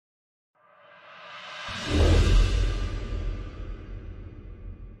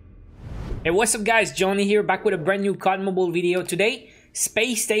Hey, what's up guys, Johnny here, back with a brand new COD Mobile video. Today,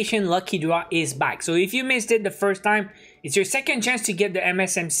 Space Station Lucky Draw is back. So if you missed it the first time, it's your second chance to get the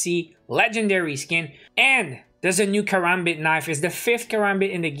MSMC Legendary skin. And there's a new Karambit knife. It's the 5th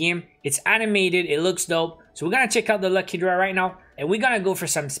Karambit in the game. It's animated, it looks dope. So we're gonna check out the Lucky Draw right now. And we're gonna go for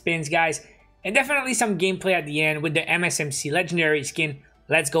some spins, guys. And definitely some gameplay at the end with the MSMC Legendary skin.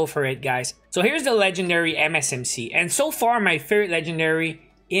 Let's go for it, guys. So here's the Legendary MSMC. And so far, my favorite Legendary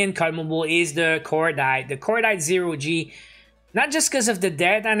in COD Mobile is the Karambit, the Karambit 0G. Not just because of the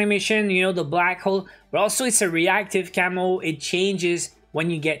death animation, you know, the black hole, but also it's a reactive camo. It changes when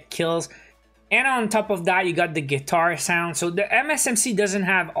you get kills. And on top of that, you got the guitar sound. So the MSMC doesn't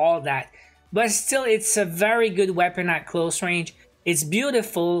have all that, but still it's a very good weapon at close range. It's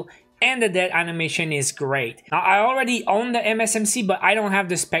beautiful and the death animation is great. Now I already own the MSMC, but I don't have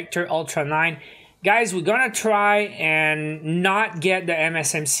the Specter ULTRA 9. Guys, we're gonna try and not get the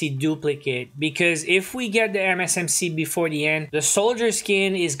MSMC duplicate, because if we get the MSMC before the end, the soldier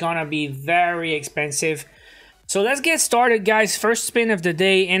skin is gonna be very expensive. So let's get started, guys. First spin of the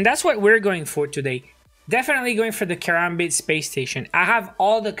day, and that's what we're going for today. Definitely going for the Karambit Space Station. I have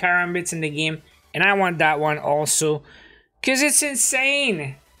all the Karambits in the game, and I want that one also, because it's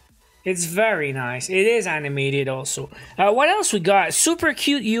insane. It's very nice. It is animated also. What else we got? Super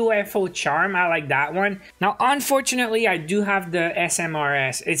cute UFO charm. I like that one. Now, unfortunately, I do have the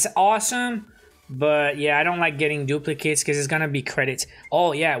SMRS. It's awesome, but yeah, I don't like getting duplicates because it's gonna be credits.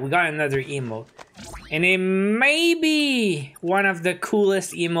 Oh yeah, we got another emote. And it may be one of the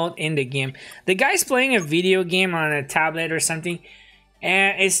coolest emote in the game. The guy's playing a video game on a tablet or something,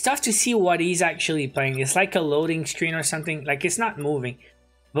 and it's tough to see what he's actually playing. It's like a loading screen or something. Like, it's not moving.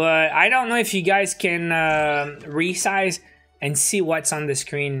 But I don't know if you guys can resize and see what's on the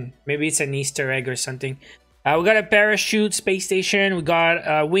screen. Maybe it's an Easter egg or something. We got a parachute space station. We got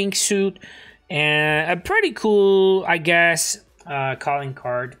a wingsuit and a pretty cool, I guess, calling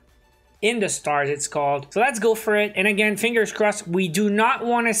card. In the stars, it's called. So let's go for it. And again, fingers crossed. We do not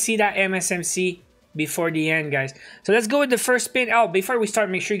want to see that MSMC before the end, guys. So let's go with the first spin. Oh, before we start,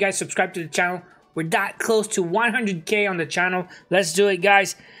 make sure you guys subscribe to the channel. We're that close to 100K on the channel. Let's do it,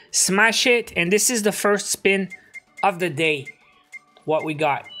 guys. Smash it. And this is the first spin of the day. What we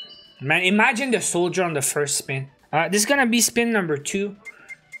got. Man, imagine the soldier on the first spin. This is going to be spin number 2.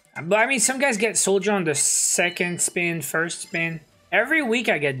 But I mean, some guys get soldier on the second spin, first spin. Every week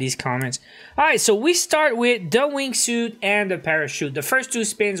I get these comments. Alright, so we start with the wingsuit and the parachute. The first 2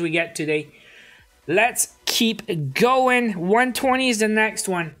 spins we get today. Let's keep going. 120 is the next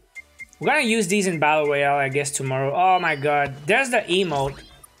one. We're gonna use these in Battle Royale, I guess, tomorrow. Oh my god. There's the emote.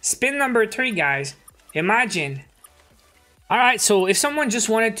 Spin number 3, guys. Imagine. Alright, so if someone just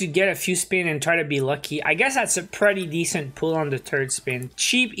wanted to get a few spin and try to be lucky, I guess that's a pretty decent pull on the 3rd spin.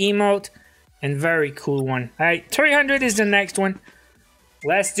 Cheap emote and very cool one. Alright, 300 is the next one.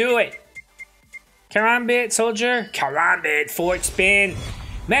 Let's do it. Karambit, soldier. Karambit, 4th spin.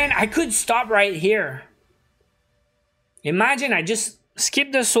 Man, I could stop right here. Imagine I just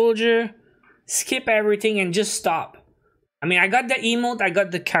skip the soldier, skip everything, and just stop. I mean, I got the emote, I got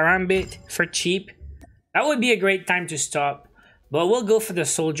the Karambit for cheap. That would be a great time to stop. But we'll go for the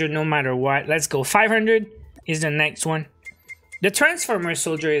soldier no matter what. Let's go. 500 is the next one. The Transformer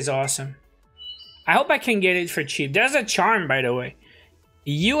soldier is awesome. I hope I can get it for cheap. There's a charm, by the way.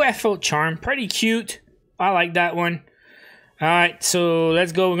 UFO charm. Pretty cute. I like that one. Alright, so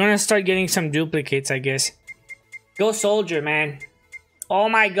let's go. We're gonna start getting some duplicates, I guess. Go soldier, man. Oh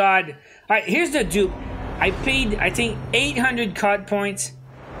my god. Alright, here's the dupe. I paid, I think, 800 COD points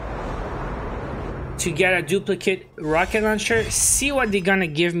to get a duplicate rocket launcher. See what they're gonna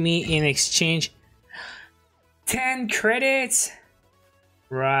give me in exchange. 10 credits?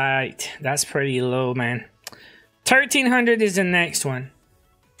 Right, that's pretty low, man. 1300 is the next one.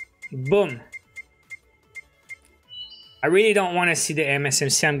 Boom. I really don't want to see the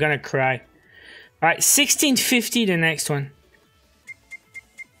MSMC. I'm gonna cry. Alright, 1650 the next one.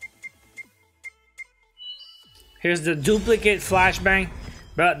 Here's the duplicate flashbang.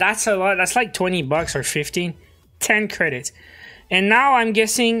 Bro, that's a lot. That's like 20 bucks or 15. 10 credits. And now I'm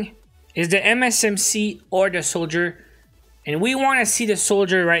guessing is the MSMC or the soldier. And we want to see the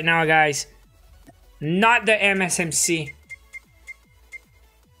soldier right now, guys. Not the MSMC.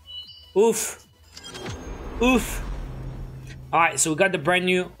 Oof. Oof. Alright, so we got the brand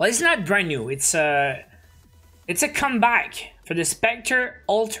new. Well, it's not brand new. It's a comeback for the Specter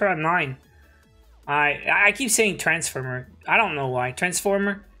ULTRA 9. I keep saying Transformer. I don't know why.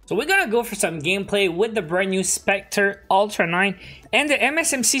 Transformer. So we're gonna go for some gameplay with the brand new Specter ULTRA 9 and the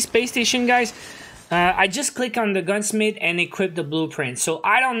MSMC Space Station, guys. I just click on the gunsmith and equip the blueprint. So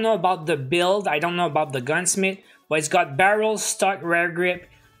I don't know about the build. I don't know about the gunsmith. But it's got barrels, stock, rare grip,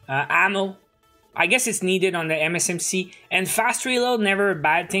 ammo. I guess it's needed on the MSMC. And fast reload, never a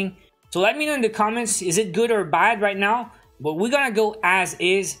bad thing. So let me know in the comments, is it good or bad right now? But we're gonna go as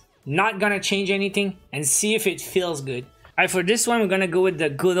is. Not gonna change anything. And see if it feels good. Alright, for this one, we're gonna go with the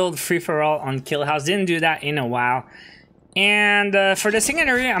good old free-for-all on Kill House. Didn't do that in a while. And for the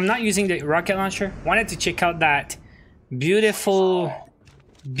secondary, I'm not using the rocket launcher. Wanted to check out that beautiful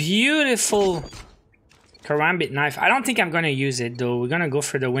Karambit knife. I don't think I'm gonna use it though. We're gonna go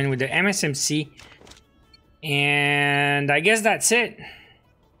for the win with the MSMC. And I guess that's it.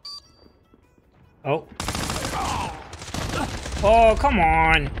 Oh. Oh, come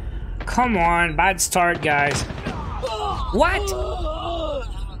on. Come on. Bad start, guys. What?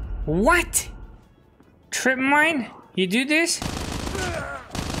 What? Trip mine? You do this?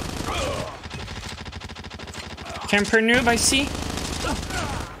 Camper noob, I see.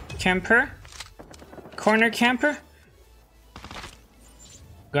 Camper. Corner camper.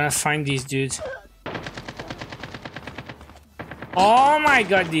 Gonna find these dudes. Oh my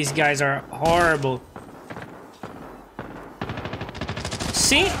god, these guys are horrible.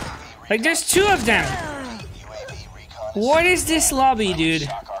 See? Like there's two of them. What is this lobby, dude?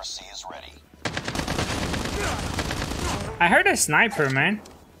 I heard a sniper, man.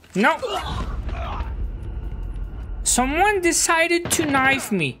 No. Someone decided to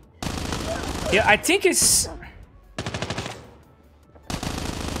knife me. Yeah, I think it's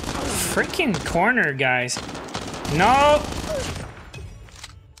freaking corner, guys. No.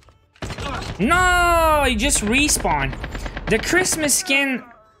 No, he just respawned. The Christmas skin,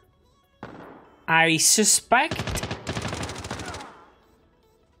 I suspect.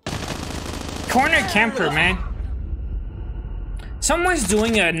 Corner camper, man. Someone's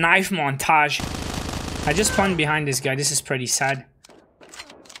doing a knife montage. I just spawned behind this guy. This is pretty sad.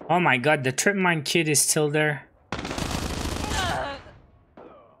 Oh my god, the trip mine kid is still there.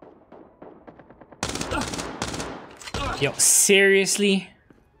 Yo, seriously?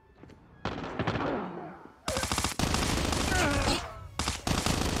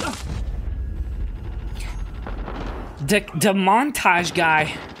 The montage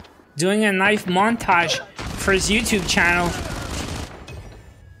guy doing a knife montage for his YouTube channel.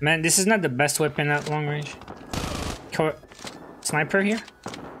 Man, this is not the best weapon at long range. Sniper here?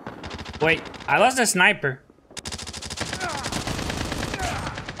 Wait, I lost the sniper.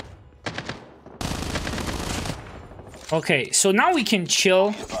 Okay, so now we can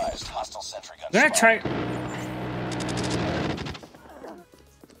chill.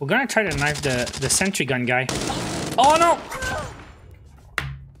 We're gonna try to knife the sentry gun guy. Oh no!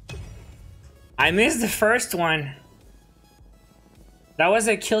 I missed the first one. That was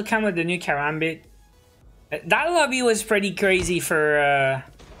a kill cam with the new Karambit. That lobby was pretty crazy for a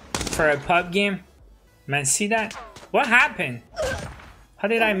pub game. Man, see that? What happened? How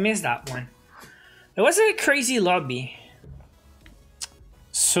did I miss that one? It was a crazy lobby.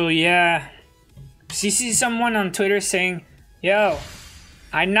 So yeah. So you see someone on Twitter saying, yo,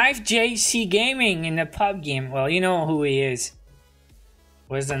 I knifed JC Gaming in the pub game. Well, you know who he is.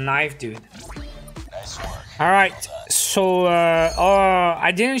 Was the knife dude. Nice work. Alright, so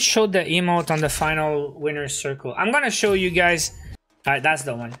I didn't show the emote on the final winner's circle. I'm gonna show you guys. Alright, that's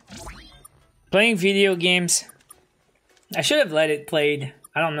the one. Playing video games. I should have let it played.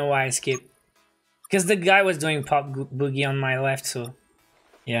 I don't know why I skipped. Because the guy was doing pop boogie on my left, so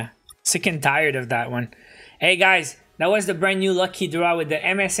yeah. Sick and tired of that one. Hey guys, that was the brand new lucky draw with the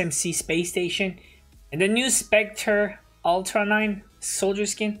MSMC Space Station and the new Specter ULTRA 9 soldier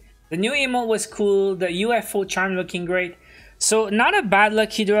skin. The new emote was cool, the UFO charm looking great. So not a bad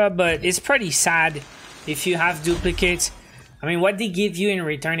lucky draw, but it's pretty sad if you have duplicates. I mean, what they give you in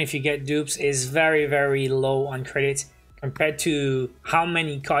return if you get dupes is very, very low on credits compared to how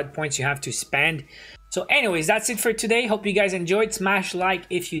many COD points you have to spend. So anyways, that's it for today. Hope you guys enjoyed. Smash like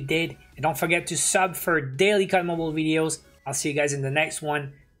if you did. And don't forget to sub for daily COD Mobile videos. I'll see you guys in the next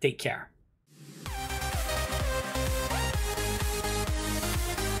one. Take care.